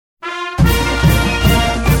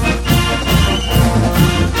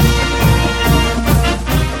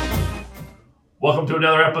Welcome to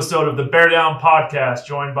another episode of the Bear Down Podcast,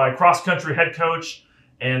 joined by cross-country head coach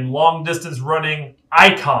and long-distance running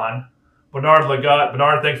icon, Bernard Lagat.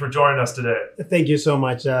 Bernard, thanks for joining us today. Thank you so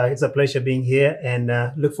much. It's a pleasure being here and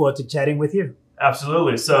look forward to chatting with you.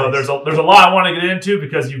 Absolutely. So Nice. there's a lot I want to get into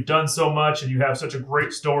because you've done so much and you have such a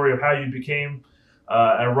great story of how you became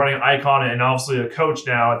a running icon and obviously a coach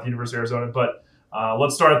now at the University of Arizona. But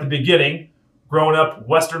let's start at the beginning. Growing up,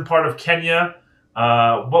 western part of Kenya,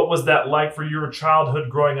 what was that like for your childhood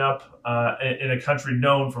growing up in a country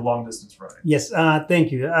known for long distance running? Yes,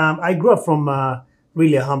 thank you. I grew up from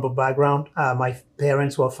really a humble background. My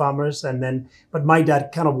parents were farmers, but my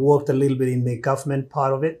dad kind of worked a little bit in the government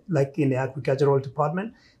part of it, like in the agricultural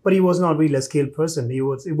department. But he was not really a skilled person.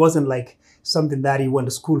 It wasn't like something that he went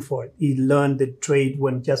to school for. He learned the trade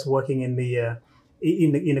when just working in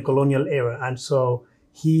the colonial era, and so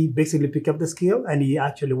he basically picked up the skill and he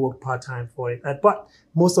actually worked part-time for it. But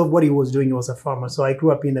most of what he was doing, he was a farmer. So I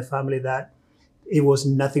grew up in a family that it was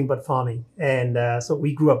nothing but farming. And so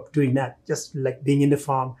we grew up doing that, just like being in the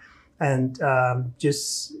farm and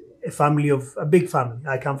just a big family.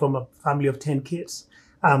 I come from a family of 10 kids.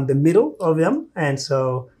 I'm the middle of them. And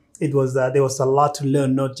so there was a lot to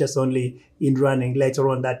learn, not just only in running later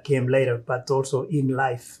on that came later, but also in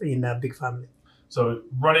life in a big family. So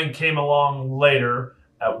running came along later.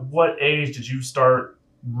 At what age did you start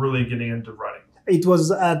really getting into running? It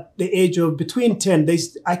was at the age of between 10.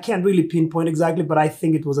 I can't really pinpoint exactly, but I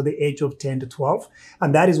think it was at the age of 10 to 12.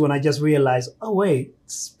 And that is when I just realized, oh, wait,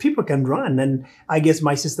 people can run. And I guess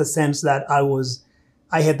my sister sensed that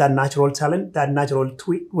I had that natural talent, that natural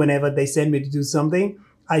tweak. Whenever they sent me to do something,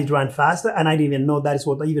 I ran faster. And I didn't even know that is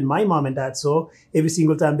what even my mom and dad saw. Every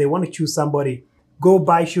single time they want to choose somebody, go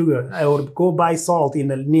buy sugar or go buy salt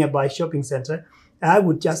in a nearby shopping center, I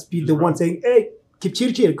would just be the one saying, hey,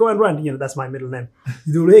 Kipchirchir, go and run. That's my middle name.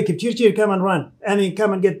 Hey, Kipchirchir, come and run. I mean,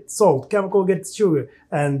 come and get salt. Come go get sugar.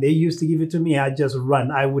 And they used to give it to me. I just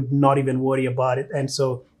run. I would not even worry about it. And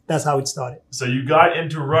so that's how it started. So you got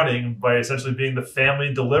into running by essentially being the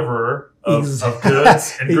family deliverer of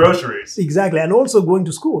goods and groceries. Exactly. And also going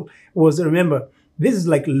to school remember, this is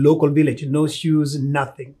like a local village, no shoes,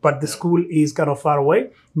 nothing. But the school is kind of far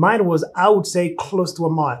away. Mine was, I would say, close to a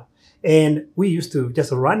mile. And we used to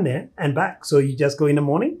just run there and back. So you just go in the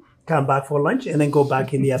morning, come back for lunch, and then go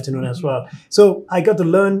back in the afternoon as well. So I got to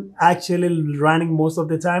learn actually running most of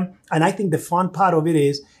the time. And I think the fun part of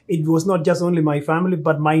it was not just only my family,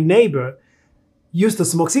 but my neighbor used to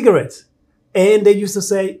smoke cigarettes. And they used to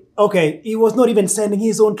say, okay, he was not even sending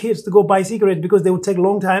his own kids to go buy cigarettes because they would take a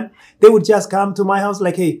long time. They would just come to my house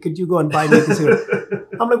like, hey, could you go and buy me a cigarette?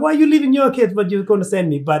 I'm like, why are you leaving your kids, but you're going to send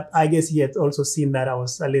me? But I guess he had also seen that I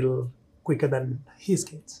was a little quicker than his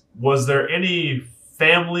kids. Was there any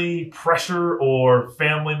family pressure or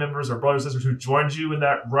family members or brothers and sisters who joined you in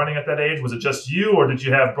that running at that age? Was it just you, or did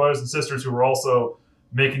you have brothers and sisters who were also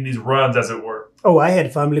making these runs, as it were? Oh, I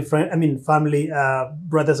had family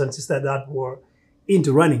brothers and sisters that were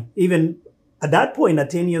into running. Even at that point, at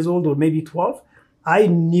 10 years old or maybe 12, I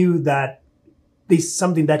knew that this is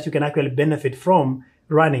something that you can actually benefit from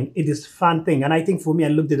running. It is a fun thing. And I think for me, I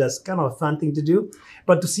looked at it as kind of a fun thing to do.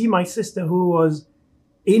 But to see my sister who was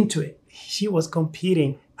into it, she was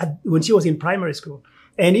competing when she was in primary school.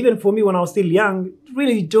 And even for me, when I was still young,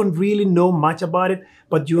 really don't really know much about it,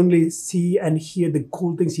 but you only see and hear the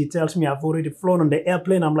cool things she tells me. I've already flown on the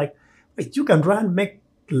airplane. I'm like, wait, you can run, make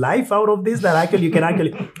life out of this, that actually you can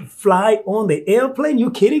actually fly on the airplane?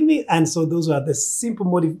 You kidding me? And so those are the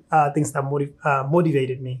simple things that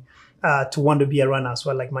motivated me to want to be a runner as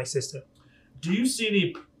well, like my sister. Do you see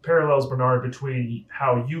any parallels, Bernard, between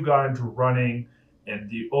how you got into running and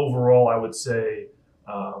the overall, I would say,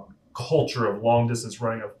 culture of long distance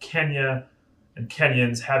running of Kenya and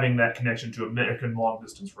Kenyans having that connection to American long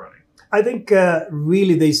distance running? I think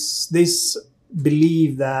really this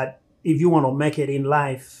believe that if you want to make it in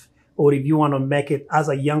life, or if you want to make it as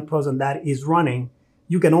a young person that is running,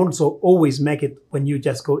 you can also always make it when you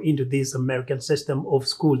just go into this American system of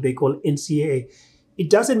school they call NCAA. It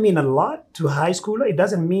doesn't mean a lot to high schooler. It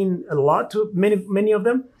doesn't mean a lot to many of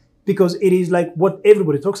them, because it is like what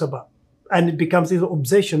everybody talks about. And it becomes this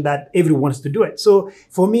obsession that everyone wants to do it. So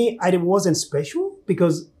for me, it wasn't special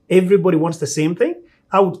because everybody wants the same thing.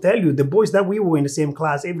 I would tell you, the boys that we were in the same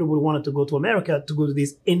class, everybody wanted to go to America to go to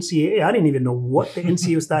this NCAA. I didn't even know what the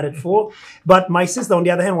NCAA started for. But my sister, on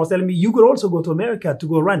the other hand, was telling me, you could also go to America to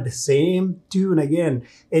go run the same tune again,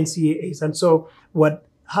 NCAAs. And so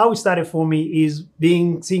how it started for me is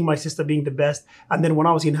seeing my sister being the best. And then when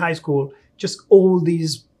I was in high school, just all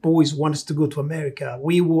these boys want us to go to America.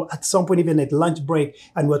 We were at some point even at lunch break,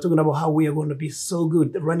 and we were talking about how we are going to be so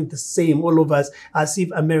good, running the same, all of us, as if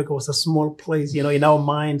America was a small place, in our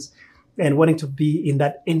minds, and wanting to be in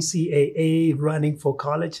that NCAA running for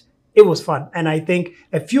college. It was fun. And I think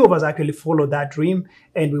a few of us actually followed that dream,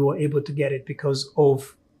 and we were able to get it because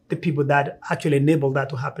of the people that actually enabled that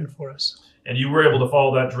to happen for us. And you were able to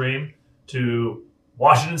follow that dream to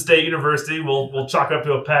Washington State University. We'll chalk up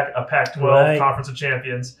to a Pac-12 Right. Conference of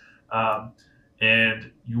Champions,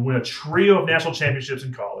 and you win a trio of national championships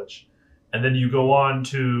in college, and then you go on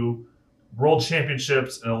to World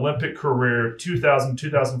Championships and Olympic career 2000,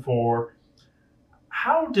 2004.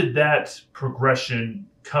 How did that progression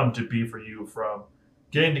come to be for you from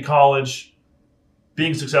getting to college,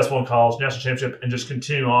 being successful in college, national championship, and just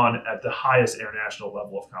continue on at the highest international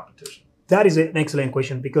level of competition? That is an excellent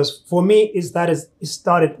question, because for me, it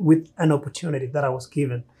started with an opportunity that I was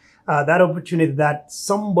given. That opportunity that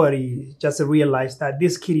somebody just realized that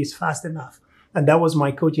this kid is fast enough. And that was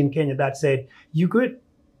my coach in Kenya that said, you could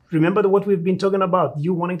remember what we've been talking about,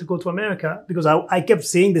 you wanting to go to America, because I kept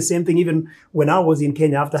saying the same thing even when I was in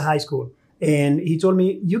Kenya after high school. And he told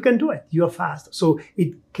me, you can do it. You're fast. So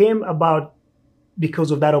it came about because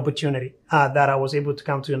of that opportunity that I was able to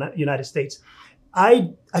come to the United States. I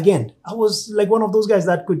was like one of those guys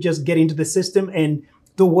that could just get into the system and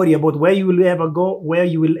don't worry about where you will ever go, where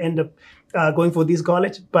you will end up going for this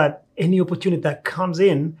college. But any opportunity that comes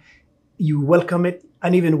in, you welcome it.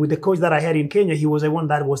 And even with the coach that I had in Kenya, he was the one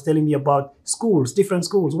that was telling me about schools, different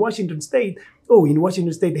schools. Washington State. Oh, in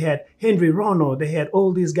Washington State, they had Henry Rono. They had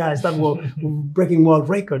all these guys that were breaking world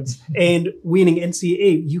records and winning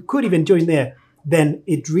NCAA. You could even join there. Then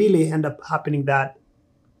it really ended up happening that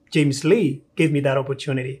James Lee gave me that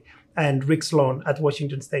opportunity, and Rick Sloan at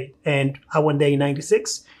Washington State. And I went there in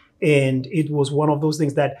 96. And it was one of those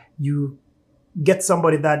things that you get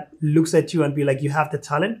somebody that looks at you and be like, you have the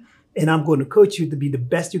talent, and I'm going to coach you to be the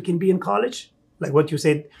best you can be in college. Like what you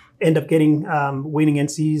said, end up getting winning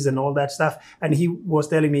NCs and all that stuff. And he was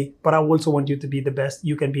telling me, but I also want you to be the best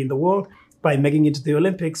you can be in the world by making it to the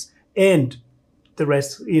Olympics, and the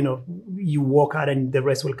rest, you work hard and the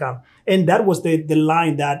rest will come. And that was the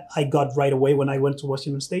line that I got right away when I went to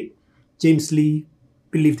Washington State. James Lee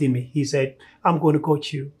believed in me. He said, I'm going to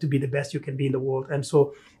coach you to be the best you can be in the world. And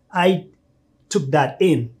so I took that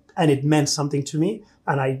in, and it meant something to me.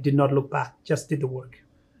 And I did not look back, just did the work.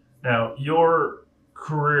 Now, your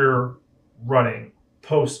career running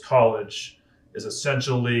post-college is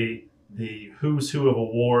essentially the who's who of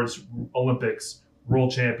awards, Olympics,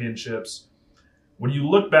 World Championships. When you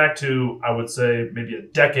look back to, I would say, maybe a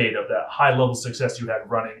decade of that high-level success you had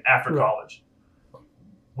running after college,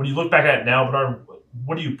 when you look back at it now, Bernard,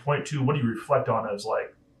 what do you point to, what do you reflect on as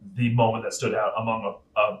like the moment that stood out among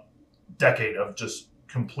a decade of just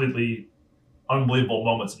completely unbelievable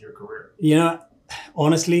moments in your career?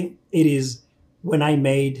 Honestly, it is when I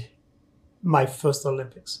made my first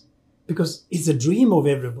Olympics, because it's a dream of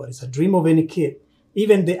everybody. It's a dream of any kid.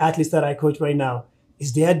 Even the athletes that I coach right now,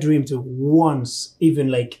 it's their dream to once even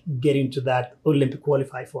like get into that Olympic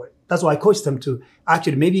qualify for it. That's why I coached them to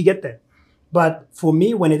actually maybe get there. But for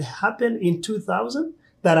me, when it happened in 2000,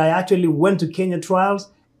 that I actually went to Kenya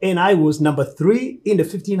trials and I was number 3 in the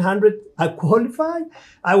 1500, I qualified.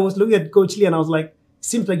 I was looking at Coach Lee and I was like,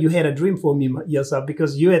 seems like you had a dream for me yourself,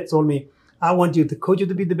 because you had told me, I want you to coach you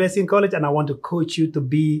to be the best in college, and I want to coach you to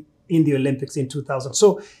be in the Olympics in 2000.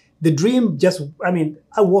 So the dream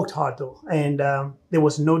I worked hard though. And there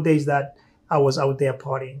was no days that I was out there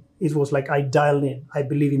partying. It was like I dialed in. I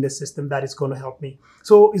believe in the system that is going to help me.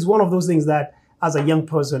 So it's one of those things that as a young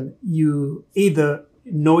person, you either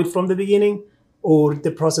know it from the beginning or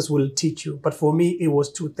the process will teach you. But for me, it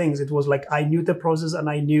was two things. It was like I knew the process and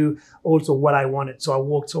I knew also what I wanted. So I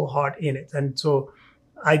worked so hard in it. And so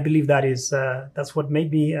I believe that's what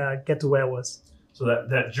made me get to where I was. So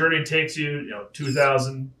that journey takes you,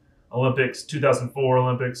 2000 Olympics, 2004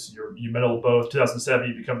 Olympics, you medaled both. 2007,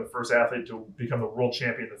 you become the first athlete to become the world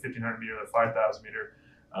champion in the 1500 meter and the 5000 meter.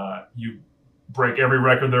 You break every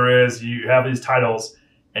record there is. You have these titles.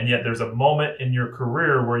 And yet there's a moment in your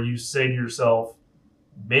career where you say to yourself,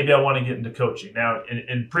 maybe I want to get into coaching. Now,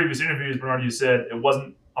 in previous interviews, Bernard, you said it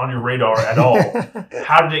wasn't on your radar at all.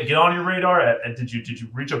 How did it get on your radar? And did you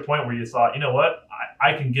reach a point where you thought, you know what,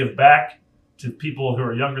 I can give back to people who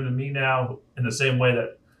are younger than me now in the same way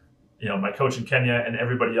that, my coach in Kenya and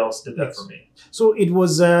everybody else did that for me? So it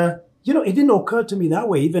was, it didn't occur to me that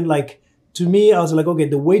way. Even like, to me, I was like, okay,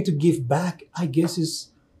 the way to give back, I guess, is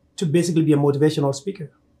to basically be a motivational speaker.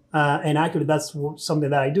 And actually, that's something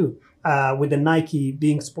that I do with the Nike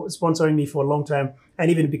being sponsoring me for a long time and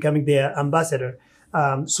even becoming their ambassador.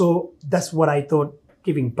 So that's what I thought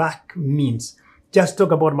giving back means. Just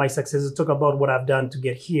talk about my successes, talk about what I've done to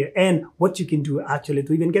get here and what you can do actually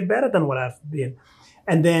to even get better than what I've been.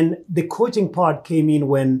 And then the coaching part came in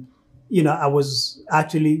when, I was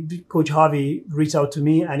actually, Coach Harvey reached out to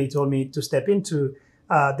me and he told me to step into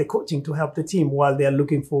the coaching to help the team while they're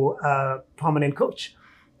looking for a permanent coach.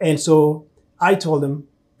 And so I told him,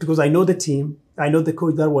 because I know the team, I know the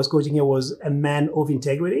coach that was coaching here was a man of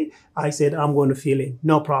integrity. I said, I'm going to fill in,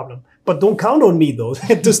 no problem. But don't count on me, though,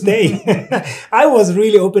 to stay. I was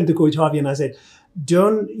really open to Coach Harvey, and I said,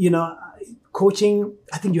 John, coaching,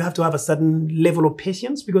 I think you have to have a certain level of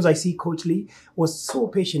patience, because I see Coach Lee was so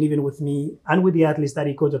patient even with me and with the athletes that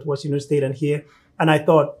he coached at Washington State and here. And I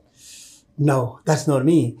thought, no, that's not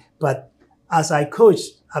me. But as I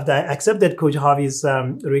coached, after I accepted Coach Harvey's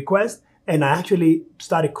request, and I actually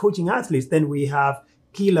started coaching athletes, then we have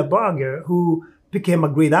Keela Barger, who became a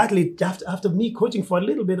great athlete after me coaching for a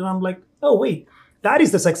little bit. And I'm like, oh, wait, that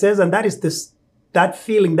is the success. And that is that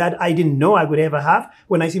feeling that I didn't know I would ever have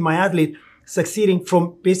when I see my athlete succeeding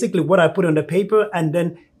from basically what I put on the paper, and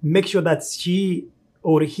then make sure that she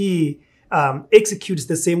or he executes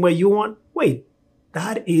the same way you want. Wait,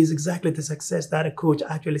 that is exactly the success that a coach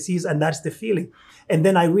actually sees. And that's the feeling. And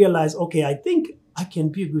then I realized, okay, I think I can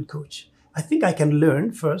be a good coach. I think I can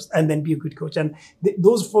learn first and then be a good coach. And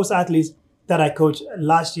those first athletes that I coached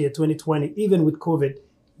last year, 2020, even with COVID,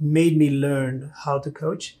 made me learn how to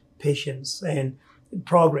coach, patience and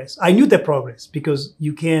progress. I knew the progress because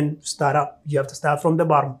you can start up. You have to start from the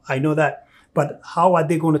bottom. I know that. But how are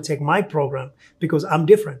they going to take my program? Because I'm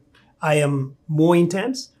different. I am more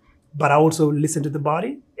intense, but I also listen to the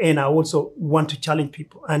body and I also want to challenge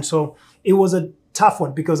people. And so it was a tough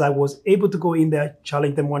one because I was able to go in there,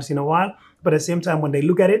 challenge them once in a while. But at the same time, when they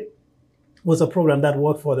look at it, was a program that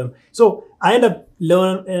worked for them. So I ended up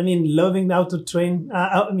loving how to train,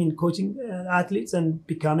 coaching athletes and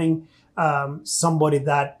becoming somebody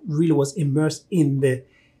that really was immersed in the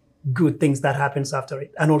good things that happens after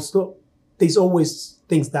it. And also, there's always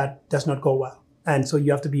things that does not go well. And so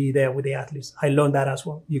you have to be there with the athletes. I learned that as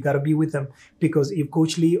well. You got to be with them, because if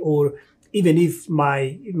Coach Lee or even if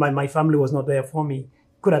my family was not there for me,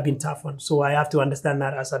 could have been tough one. So I have to understand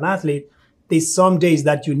that as an athlete, there's some days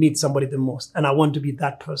that you need somebody the most. And I want to be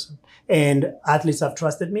that person. And athletes have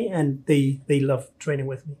trusted me and they love training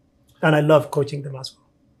with me. And I love coaching them as well.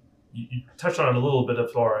 You touched on it a little bit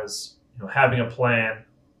as far as having a plan,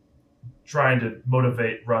 trying to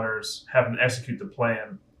motivate runners, having to execute the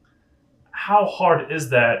plan. How hard is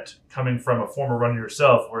that coming from a former runner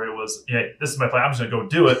yourself where it was, this is my plan, I'm just going to go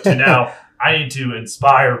do it, to now I need to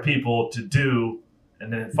inspire people to do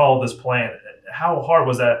and then follow this plan? How hard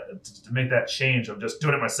was that to make that change of just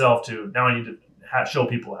doing it myself to now I need to show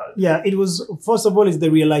people how to do it? Yeah, it was, first of all, is the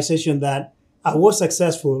realization that I was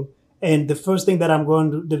successful. And the first thing that I'm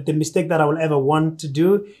going to, the mistake that I will ever want to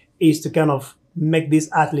do is to kind of make these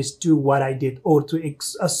athletes do what I did, or to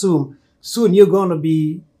assume soon you're going to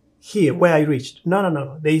be here where I reached.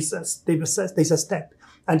 No. There's a step.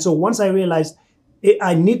 And so once I realized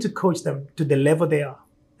I need to coach them to the level they are.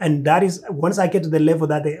 And that is, once I get to the level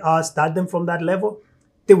that they are, start them from that level,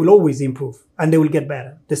 they will always improve and they will get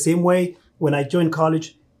better. The same way when I joined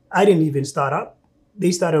college, I didn't even start up.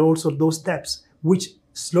 They started also those steps, which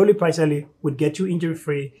slowly, partially would get you injury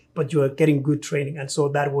free, but you are getting good training. And so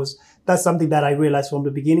that's something that I realized from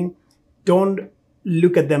the beginning. Don't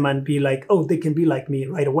look at them and be like, oh, they can be like me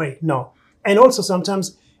right away. No. And also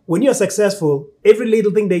sometimes when you're successful, every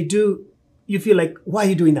little thing they do, you feel like, why are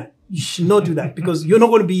you doing that? You should not do that because you're not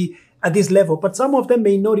going to be at this level. But some of them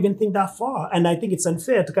may not even think that far. And I think it's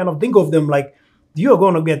unfair to kind of think of them like, you're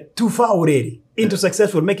going to get too far already into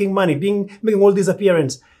successful, making money, making all these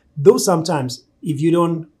appearances. Though sometimes if you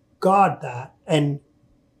don't guard that and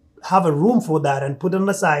have a room for that and put it on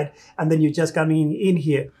the side, and then you just come in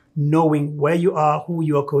here knowing where you are, who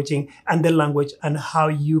you are coaching, and the language and how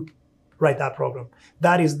you write that program.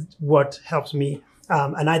 That is what helps me.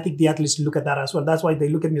 And I think the athletes look at that as well. That's why they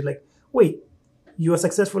look at me like, wait, you're a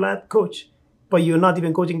successful coach, but you're not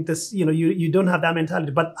even coaching this, you don't have that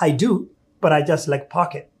mentality. But I do, but I just like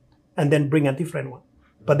park it and then bring a different one.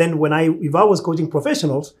 But then if I was coaching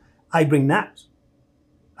professionals, I bring that.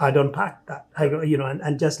 I don't pack that.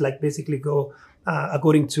 And just like basically go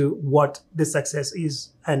according to what the success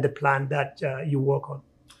is and the plan that you work on.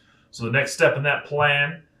 So the next step in that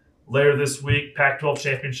plan, later this week, Pac-12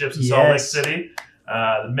 championships in Salt Lake City.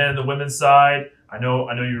 The men and the women's side. I know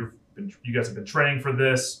you guys have been training for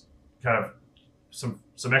this. Kind of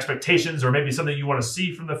some expectations, or maybe something you want to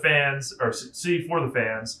see from the fans, or see for the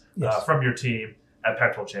fans from your team. at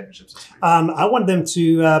Pac-12 championships this week? I want them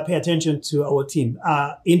to pay attention to our team.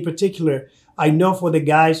 In particular, I know for the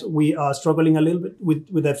guys, we are struggling a little bit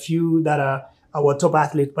with a few that are our top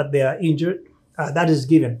athletes, but they are injured. That is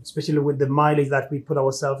given, especially with the mileage that we put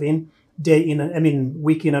ourselves in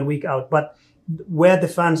week in and week out. But where the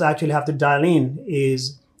fans actually have to dial in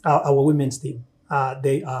is our women's team.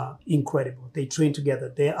 They are incredible. They train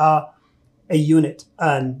together. They are a unit,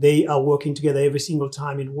 and they are working together every single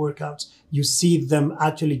time in workouts. You see them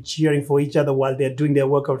actually cheering for each other while they're doing their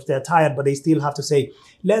workouts. They're tired, but they still have to say,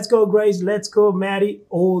 "Let's go, Grace. Let's go, Maddie."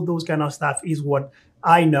 All those kind of stuff is what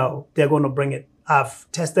I know they're going to bring it.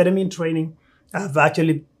 I've tested them in training. I've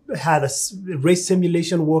actually had a race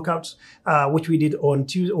simulation workouts, which we did on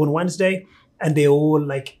Wednesday, and they all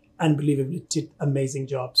unbelievably did amazing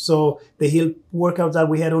job. So the hill workouts that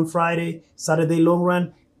we had on Friday, Saturday long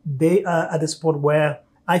run, they are at the spot where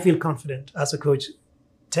I feel confident as a coach,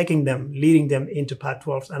 taking them, leading them into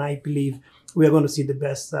Pac-12s, and I believe we are going to see the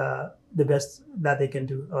best that they can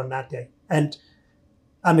do on that day. And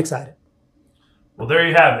I'm excited. Well, there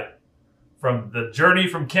you have it. From the journey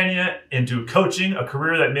from Kenya into coaching, a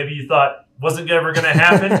career that maybe you thought wasn't ever going to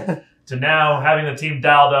happen, to now having the team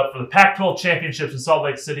dialed up for the Pac-12 championships in Salt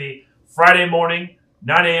Lake City, Friday morning,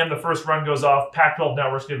 9 a.m. The first run goes off. Pac-12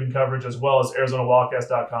 Network's giving coverage, as well as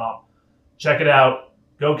ArizonaWildcats.com. Check it out.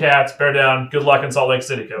 Go Cats, bear down. Good luck in Salt Lake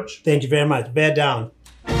City, Coach. Thank you very much. Bear down.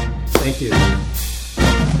 Thank you.